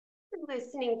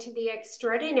Listening to the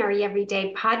Extraordinary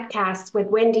Everyday Podcast with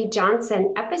Wendy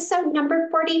Johnson, episode number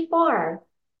 44.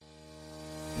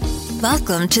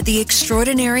 Welcome to the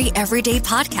Extraordinary Everyday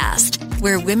Podcast,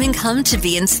 where women come to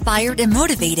be inspired and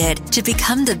motivated to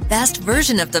become the best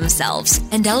version of themselves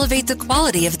and elevate the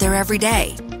quality of their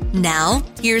everyday. Now,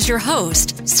 here's your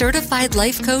host, certified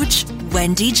life coach,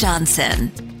 Wendy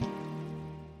Johnson.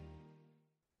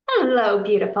 Hello,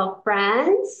 beautiful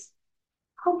friends.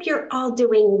 Hope you're all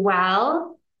doing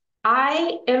well.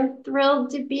 I am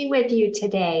thrilled to be with you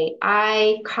today.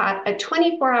 I caught a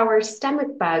 24-hour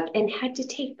stomach bug and had to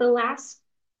take the last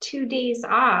 2 days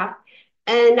off.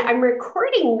 And I'm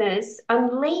recording this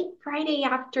on late Friday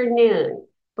afternoon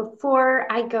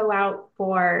before I go out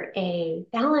for a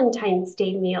Valentine's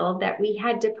Day meal that we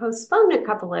had to postpone a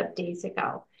couple of days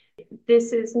ago.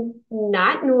 This is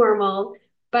not normal,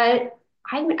 but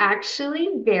I'm actually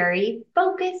very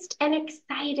focused and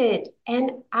excited,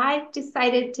 and I've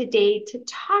decided today to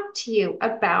talk to you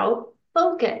about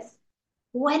focus,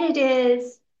 what it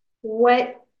is,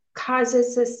 what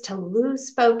causes us to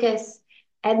lose focus,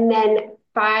 and then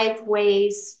 5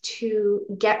 ways to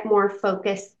get more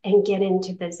focus and get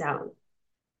into the zone.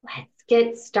 Let's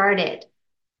get started.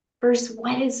 First,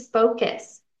 what is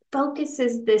focus? Focus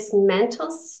is this mental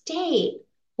state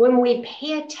when we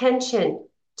pay attention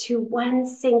to one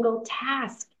single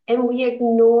task and we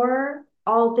ignore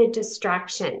all the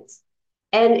distractions.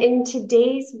 And in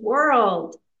today's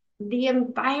world, the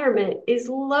environment is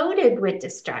loaded with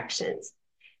distractions.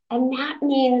 And that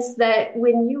means that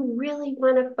when you really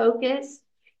want to focus,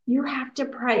 you have to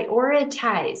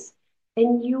prioritize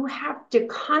and you have to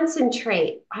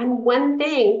concentrate on one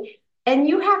thing, and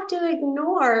you have to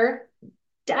ignore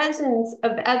dozens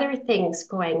of other things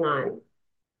going on.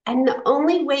 And the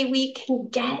only way we can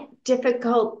get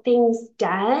difficult things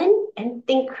done and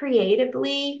think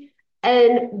creatively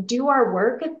and do our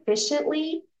work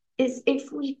efficiently is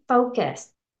if we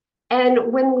focus.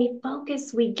 And when we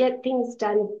focus, we get things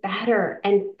done better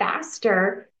and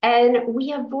faster, and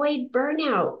we avoid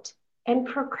burnout and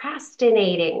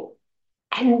procrastinating.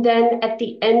 And then at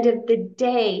the end of the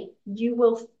day, you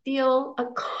will feel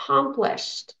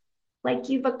accomplished, like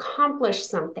you've accomplished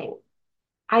something.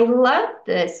 I love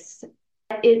this.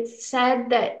 It's said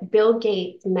that Bill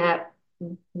Gates met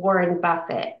Warren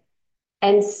Buffett,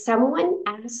 and someone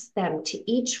asked them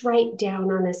to each write down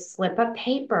on a slip of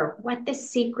paper what the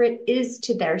secret is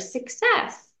to their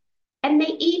success. And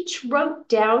they each wrote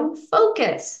down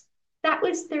focus. That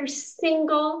was their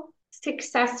single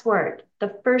success word,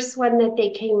 the first one that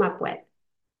they came up with.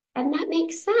 And that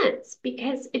makes sense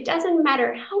because it doesn't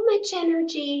matter how much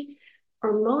energy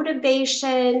or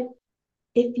motivation.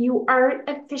 If you aren't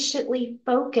efficiently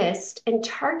focused and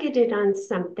targeted on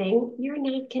something, you're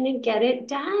not going to get it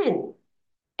done.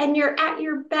 And you're at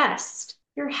your best,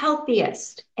 your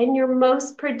healthiest, and your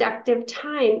most productive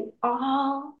time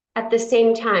all at the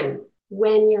same time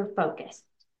when you're focused.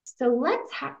 So let's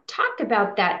talk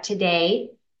about that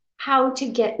today, how to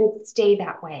get and stay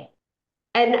that way.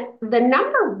 And the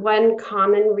number one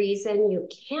common reason you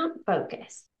can't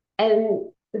focus,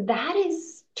 and that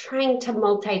is trying to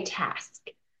multitask,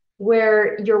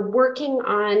 where you're working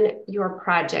on your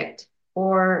project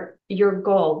or your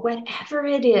goal, whatever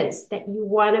it is that you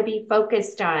want to be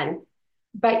focused on,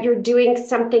 but you're doing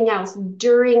something else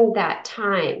during that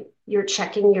time. You're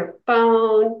checking your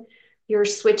phone, you're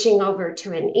switching over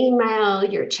to an email,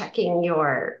 you're checking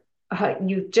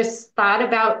you just thought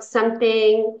about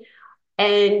something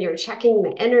and you're checking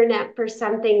the internet for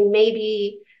something.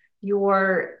 Maybe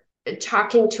you're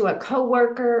talking to a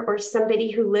coworker or somebody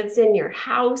who lives in your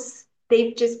house.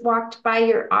 They've just walked by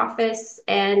your office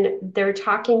and they're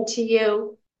talking to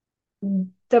you.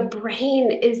 The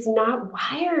brain is not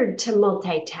wired to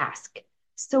multitask.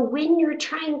 So when you're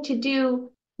trying to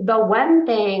do the one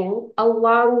thing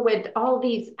along with all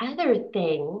these other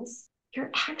things,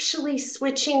 you're actually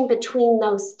switching between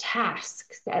those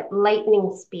tasks at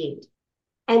lightning speed.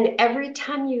 And every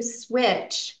time you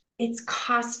switch, it's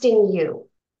costing you.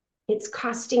 It's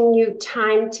costing you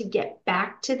time to get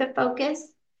back to the focus,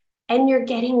 and you're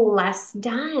getting less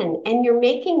done, and you're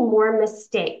making more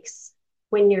mistakes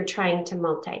when you're trying to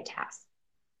multitask.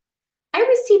 I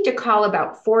received a call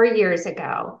about 4 years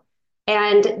ago,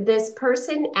 and this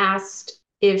person asked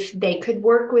if they could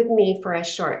work with me for a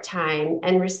short time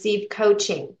and receive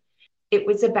coaching. It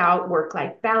was about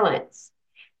work-life balance,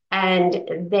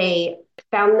 and they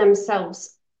found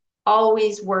themselves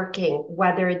always working,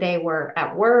 whether they were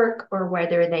at work or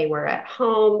whether they were at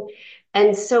home.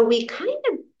 And so we kind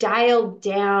of dialed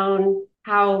down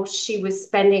how she was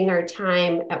spending her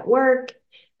time at work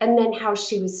and then how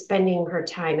she was spending her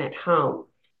time at home.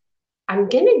 I'm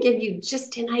going to give you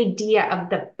just an idea of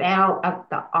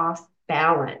the off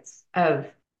balance of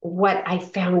what I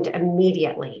found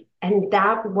immediately. And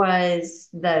that was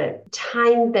the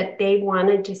time that they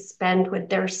wanted to spend with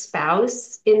their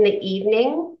spouse in the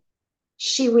evening.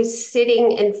 She was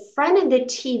sitting in front of the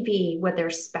TV with her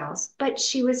spouse, but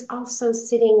she was also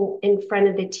sitting in front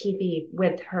of the TV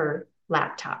with her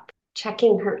laptop,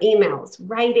 checking her emails,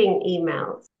 writing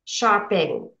emails,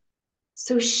 shopping.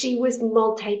 So she was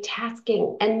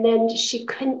multitasking. And then she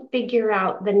couldn't figure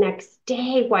out the next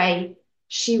day why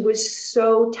she was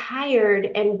so tired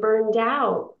and burned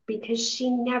out because she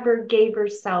never gave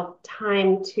herself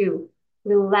time to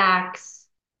relax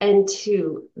and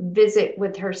to visit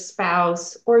with her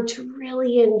spouse or to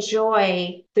really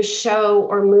enjoy the show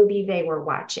or movie they were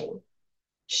watching.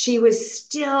 She was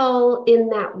still in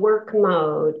that work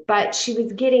mode, but she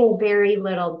was getting very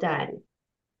little done.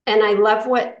 And I love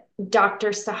what Dr.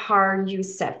 Sahar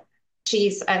Youssef,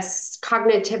 she's a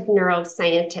cognitive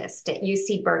neuroscientist at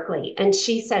UC Berkeley, and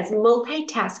she says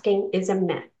multitasking is a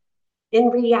myth. In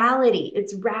reality,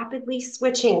 it's rapidly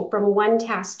switching from one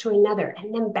task to another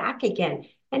and then back again.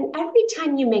 And every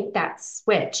time you make that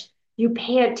switch, you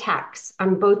pay a tax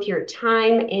on both your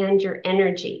time and your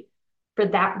energy. For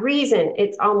that reason,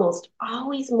 it's almost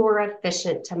always more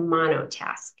efficient to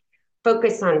monotask.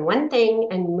 Focus on one thing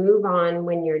and move on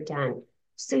when you're done,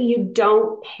 so you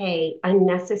don't pay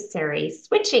unnecessary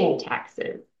switching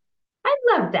taxes. I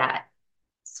love that.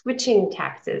 Switching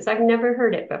taxes. I've never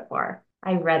heard it before.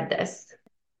 I read this.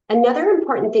 Another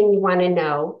important thing you want to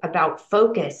know about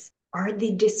focus are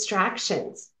the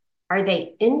distractions. Are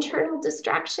they internal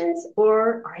distractions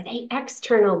or are they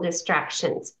external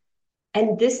distractions?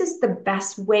 And this is the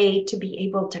best way to be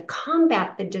able to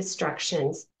combat the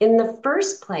distractions in the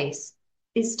first place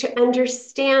is to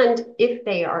understand if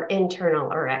they are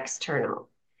internal or external.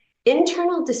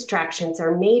 Internal distractions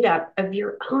are made up of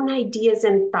your own ideas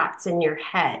and thoughts in your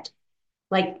head.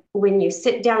 Like when you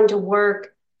sit down to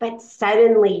work, but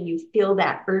suddenly you feel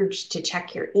that urge to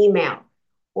check your email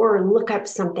or look up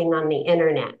something on the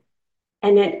internet.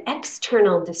 And an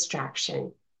external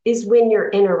distraction is when you're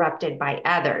interrupted by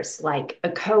others, like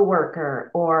a coworker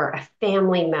or a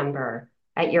family member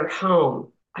at your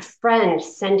home, a friend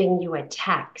sending you a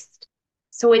text.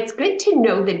 So it's good to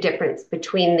know the difference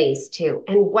between these two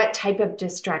and what type of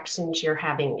distractions you're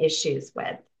having issues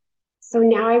with. So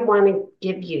now I want to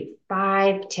give you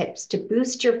 5 tips to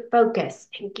boost your focus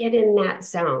and get in that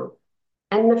zone.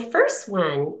 And the first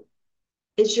one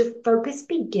is your focus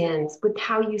begins with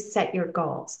how you set your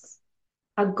goals.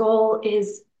 A goal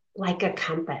is like a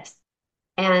compass,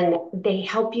 and they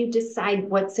help you decide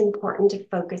what's important to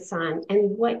focus on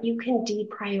and what you can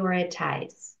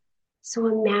deprioritize. So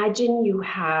imagine you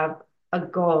have a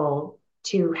goal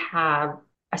to have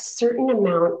a certain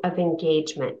amount of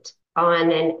engagement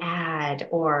on an ad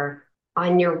or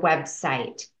on your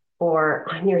website or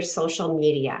on your social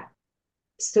media.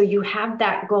 So you have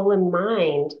that goal in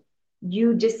mind.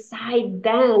 You decide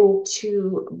then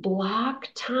to block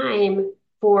time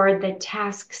for the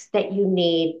tasks that you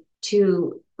need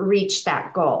to reach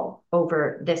that goal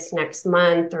over this next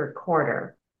month or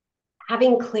quarter.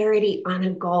 Having clarity on a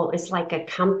goal is like a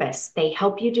compass. They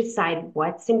help you decide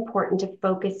what's important to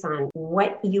focus on,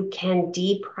 what you can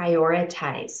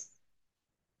deprioritize.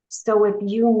 So if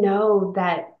you know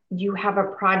that you have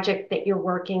a project that you're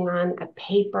working on, a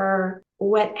paper,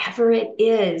 whatever it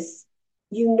is,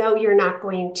 you know you're not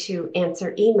going to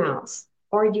answer emails,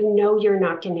 or you know you're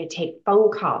not going to take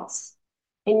phone calls,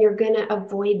 and you're going to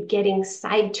avoid getting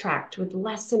sidetracked with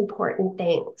less important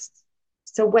things.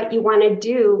 So what you want to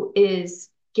do is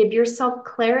give yourself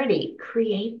clarity,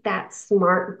 create that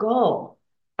SMART goal.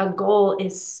 A goal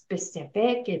is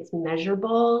specific, it's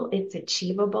measurable, it's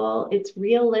achievable, it's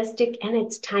realistic, and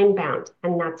it's time bound.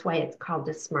 And that's why it's called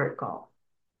a SMART goal.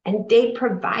 And they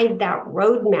provide that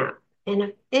roadmap and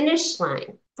a finish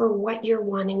line for what you're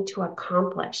wanting to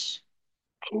accomplish.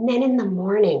 And then in the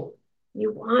morning,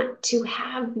 you want to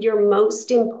have your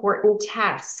most important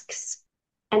tasks,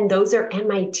 and those are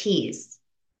MITs.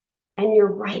 And you're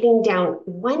writing down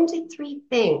 1 to 3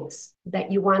 things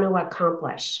that you want to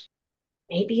accomplish.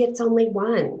 Maybe it's only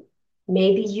one.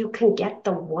 Maybe you can get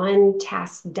the one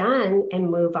task done and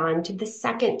move on to the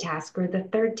second task or the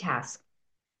third task.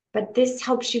 But this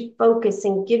helps you focus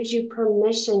and gives you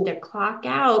permission to clock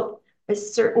out a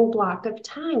certain block of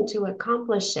time to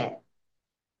accomplish it.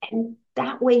 And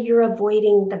that way you're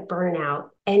avoiding the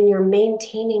burnout and you're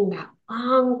maintaining that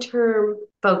long-term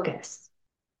focus.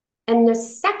 And the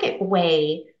second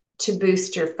way to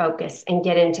boost your focus and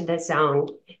get into the zone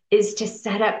is to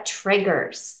set up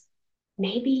triggers.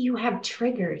 Maybe you have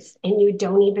triggers and you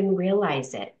don't even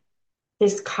realize it.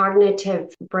 This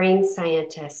cognitive brain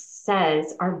scientist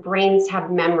says our brains have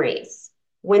memories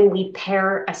when we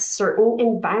pair a certain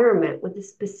environment with a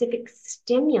specific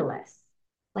stimulus,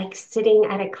 like sitting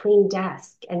at a clean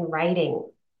desk and writing.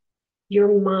 Your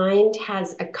mind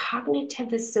has a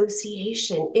cognitive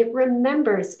association. It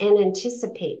remembers and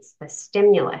anticipates the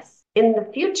stimulus in the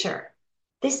future.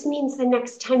 This means the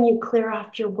next time you clear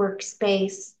off your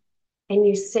workspace and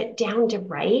you sit down to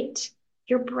write,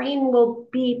 your brain will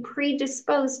be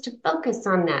predisposed to focus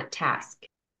on that task.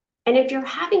 And if you're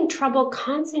having trouble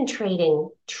concentrating,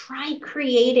 try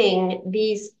creating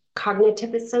these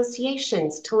cognitive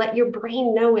associations to let your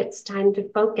brain know it's time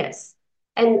to focus.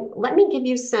 And let me give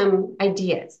you some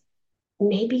ideas.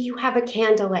 Maybe you have a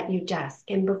candle at your desk,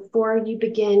 and before you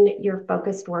begin your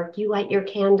focused work, you light your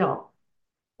candle.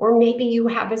 Or maybe you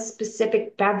have a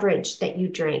specific beverage that you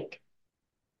drink.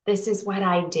 This is what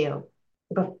I do.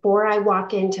 Before I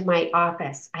walk into my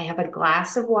office, I have a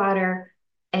glass of water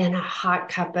and a hot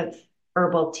cup of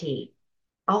herbal tea.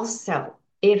 Also,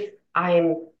 if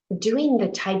I'm doing the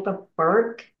type of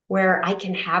work where I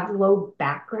can have low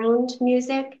background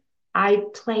music, I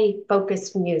play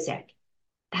focused music.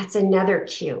 That's another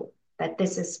cue that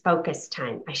this is focus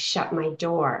time. I shut my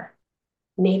door.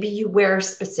 Maybe you wear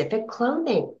specific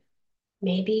clothing.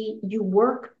 Maybe you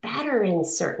work better in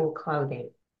certain clothing.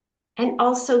 And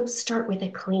also start with a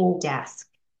clean desk,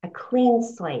 a clean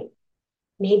slate,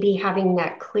 maybe having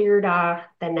that cleared off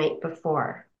the night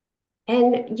before.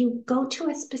 And you go to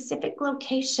a specific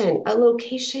location, a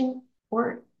location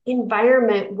or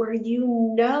environment where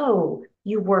you know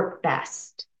you work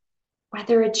best,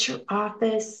 whether it's your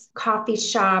office, coffee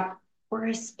shop, or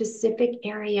a specific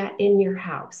area in your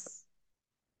house.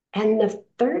 And the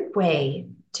third way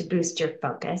to boost your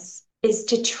focus is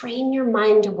to train your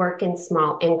mind to work in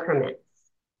small increments.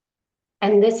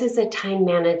 And this is a time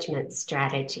management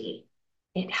strategy.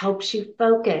 It helps you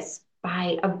focus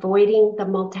by avoiding the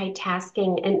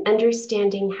multitasking and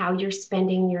understanding how you're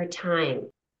spending your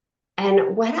time.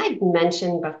 And what I've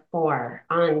mentioned before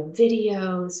on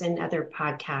videos and other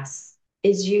podcasts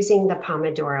is using the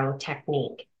Pomodoro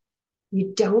technique.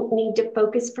 You don't need to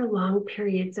focus for long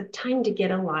periods of time to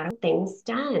get a lot of things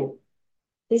done.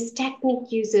 This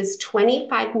technique uses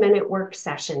 25-minute work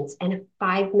sessions and a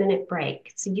 5-minute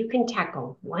break, so you can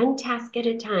tackle one task at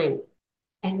a time.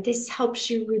 And this helps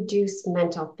you reduce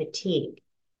mental fatigue.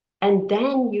 And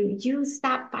then you use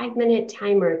that 5-minute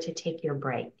timer to take your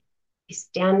break. You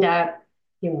stand up,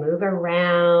 you move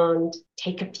around,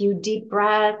 take a few deep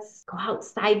breaths, go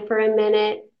outside for a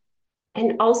minute.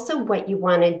 And also what you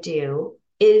want to do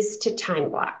is to time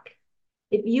block.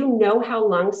 If you know how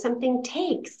long something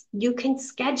takes, you can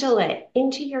schedule it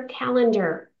into your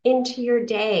calendar, into your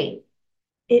day.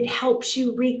 It helps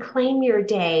you reclaim your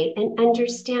day and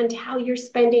understand how you're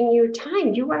spending your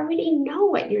time. You already know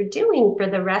what you're doing for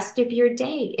the rest of your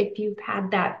day if you've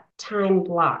had that time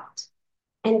blocked.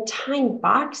 And time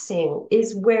boxing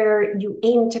is where you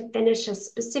aim to finish a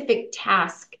specific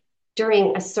task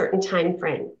during a certain time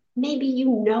frame. Maybe you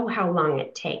know how long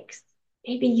it takes.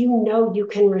 Maybe you know you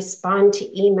can respond to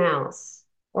emails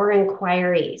or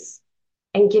inquiries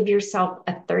and give yourself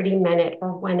a 30-minute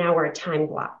or 1-hour time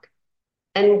block.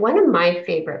 And one of my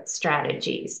favorite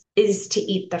strategies is to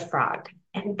eat the frog.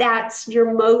 And that's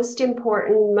your most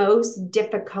important, most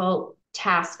difficult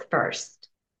task first.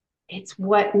 It's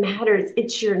what matters.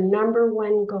 It's your number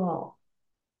one goal.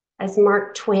 As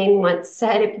Mark Twain once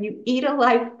said, if you eat a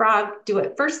live frog, do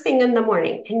it first thing in the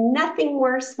morning, and nothing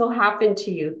worse will happen to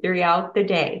you throughout the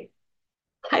day.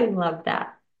 I love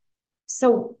that.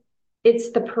 So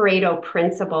it's the Pareto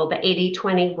principle, the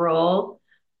 80-20 rule.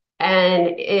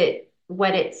 And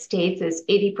what it states is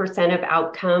 80% of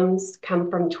outcomes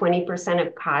come from 20%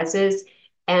 of causes.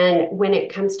 And when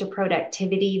it comes to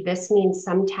productivity, this means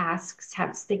some tasks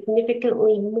have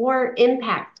significantly more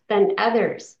impact than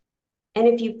others. And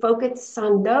if you focus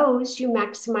on those, you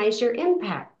maximize your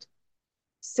impact.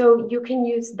 So you can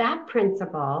use that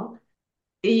principle.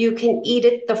 You can eat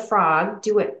it, the frog,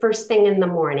 do it first thing in the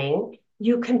morning.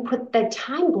 You can put the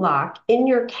time block in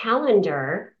your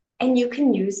calendar and you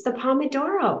can use the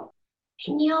Pomodoro.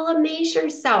 And you'll amaze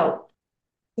yourself.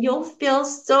 You'll feel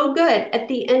so good at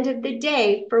the end of the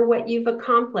day for what you've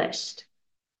accomplished.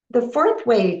 The fourth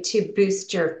way to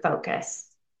boost your focus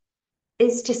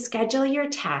is to schedule your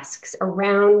tasks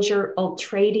around your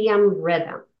ultradian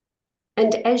rhythm.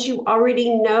 And as you already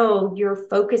know, your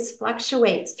focus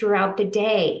fluctuates throughout the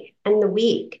day and the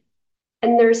week.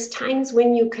 And there's times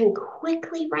when you can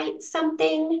quickly write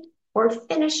something or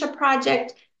finish a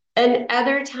project, And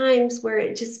other times where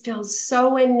it just feels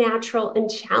so unnatural and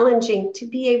challenging to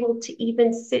be able to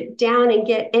even sit down and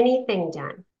get anything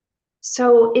done.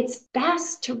 So it's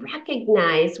best to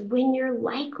recognize when you're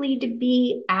likely to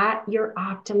be at your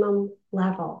optimum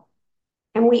level.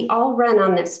 And we all run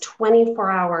on this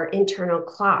 24-hour internal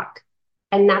clock,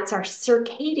 and that's our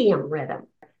circadian rhythm.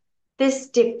 This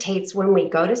dictates when we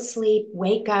go to sleep,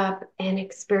 wake up, and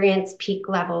experience peak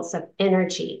levels of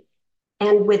energy.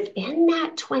 And within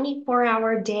that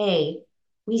 24-hour day,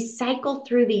 we cycle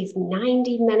through these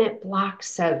 90-minute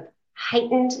blocks of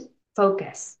heightened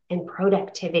focus and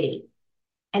productivity.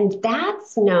 And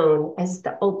that's known as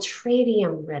the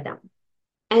ultradian rhythm.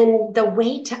 And the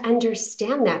way to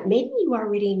understand that, maybe you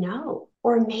already know,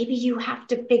 or maybe you have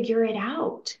to figure it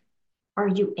out. Are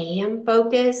you AM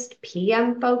focused,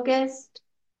 PM focused?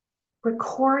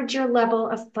 Record your level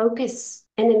of focus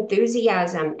and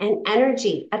enthusiasm and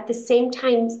energy at the same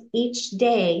time each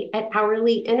day at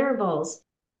hourly intervals.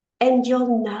 And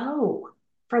you'll know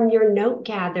from your note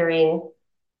gathering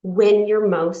when you're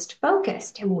most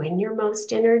focused and when you're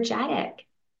most energetic,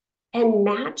 and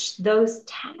match those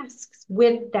tasks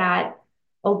with that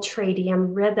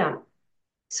ultradian rhythm.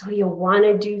 So you'll want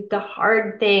to do the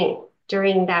hard thing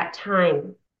during that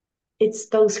time. It's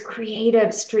those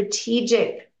creative,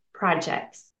 strategic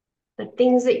projects, the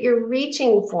things that you're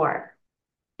reaching for.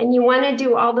 And you want to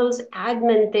do all those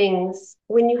admin things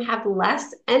when you have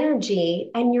less energy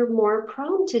and you're more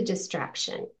prone to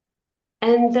distraction.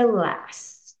 And the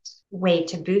last way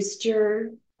to boost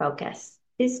your focus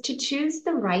is to choose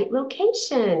the right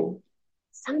location.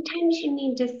 Sometimes you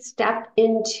need to step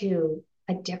into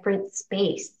a different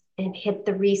space and hit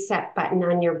the reset button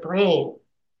on your brain.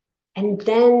 And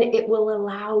then it will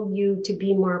allow you to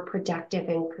be more productive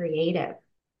and creative.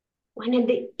 One of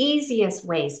the easiest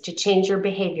ways to change your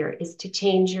behavior is to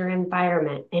change your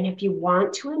environment. And if you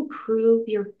want to improve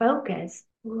your focus,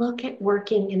 look at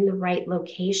working in the right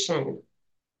location.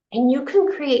 And you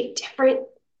can create different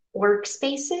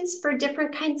workspaces for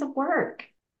different kinds of work.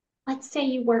 Let's say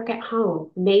you work at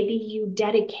home. Maybe you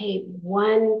dedicate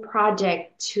one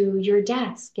project to your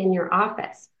desk in your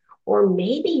office, or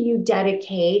maybe you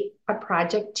dedicate a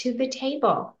project to the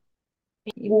table.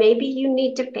 Maybe you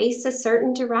need to face a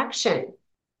certain direction.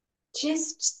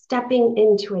 Just stepping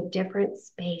into a different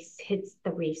space hits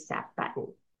the reset button.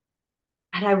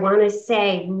 And I want to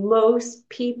say most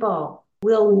people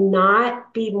will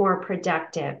not be more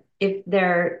productive if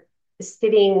they're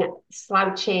sitting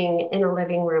slouching in a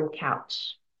living room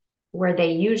couch where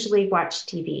they usually watch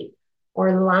TV,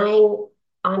 or lying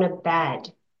on a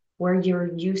bed where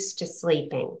you're used to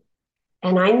sleeping.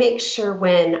 And I make sure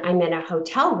when I'm in a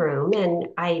hotel room and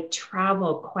I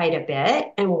travel quite a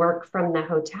bit and work from the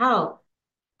hotel,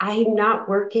 I'm not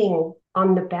working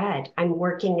on the bed. I'm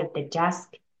working at the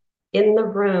desk in the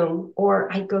room,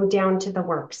 or I go down to the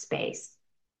workspace.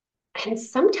 And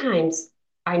sometimes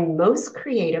I'm most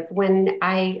creative when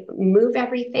I move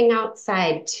everything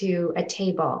outside to a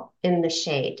table in the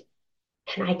shade,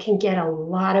 and I can get a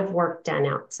lot of work done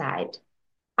outside.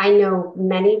 I know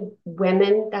many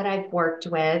women that I've worked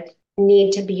with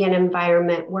need to be in an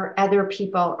environment where other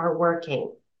people are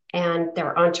working and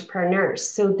they're entrepreneurs.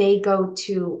 So they go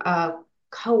to a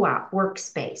co-op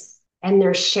workspace and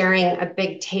they're sharing a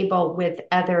big table with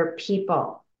other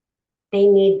people. They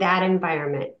need that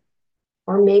environment.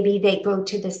 Or maybe they go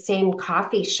to the same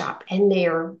coffee shop and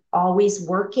they're always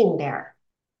working there.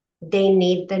 They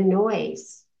need the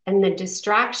noise and the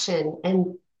distraction.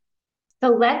 And so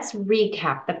let's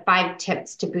recap the 5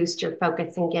 tips to boost your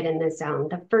focus and get in the zone.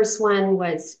 The first one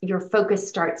was your focus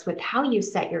starts with how you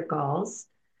set your goals.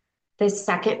 The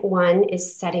second one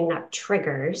is setting up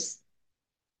triggers.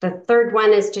 The third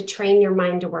one is to train your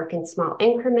mind to work in small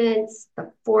increments.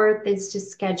 The fourth is to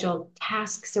schedule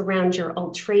tasks around your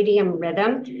ultradian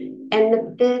rhythm. And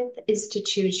the fifth is to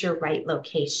choose your right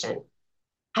location.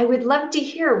 I would love to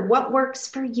hear what works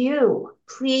for you.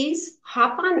 Please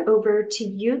hop on over to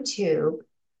YouTube,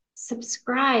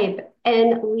 subscribe,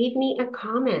 and leave me a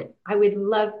comment. I would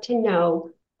love to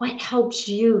know what helps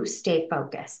you stay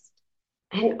focused.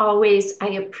 And always, I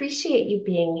appreciate you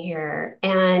being here.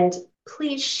 And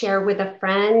please share with a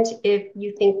friend if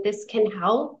you think this can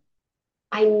help.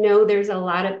 I know there's a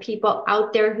lot of people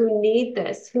out there who need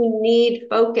this, who need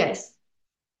focus,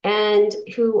 and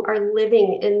who are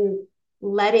living in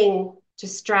letting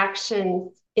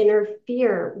distractions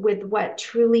interfere with what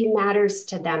truly matters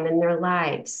to them in their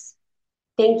lives.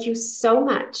 Thank you so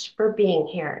much for being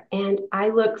here, and I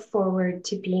look forward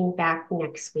to being back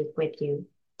next week with you.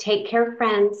 Take care,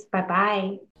 friends.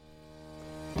 Bye-bye.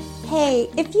 Hey,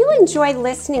 if you enjoy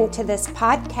listening to this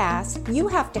podcast, you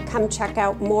have to come check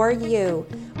out More You,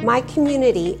 my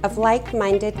community of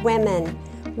like-minded women.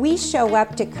 We show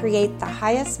up to create the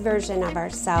highest version of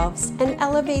ourselves and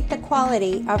elevate the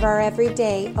quality of our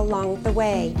everyday along the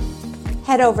way.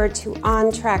 Head over to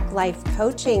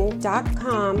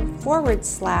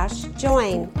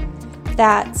ontraclifecoaching.com/join.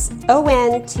 That's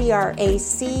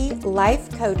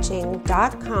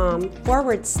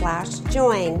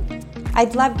ontraclifecoaching.com/join.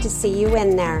 I'd love to see you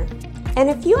in there. And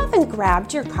if you haven't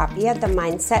grabbed your copy of the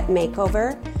Mindset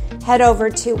Makeover, head over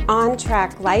to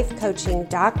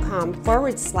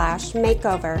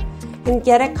ontraclifecoaching.com/makeover and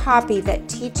get a copy that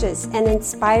teaches and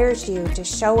inspires you to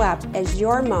show up as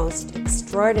your most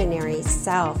extraordinary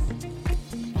self.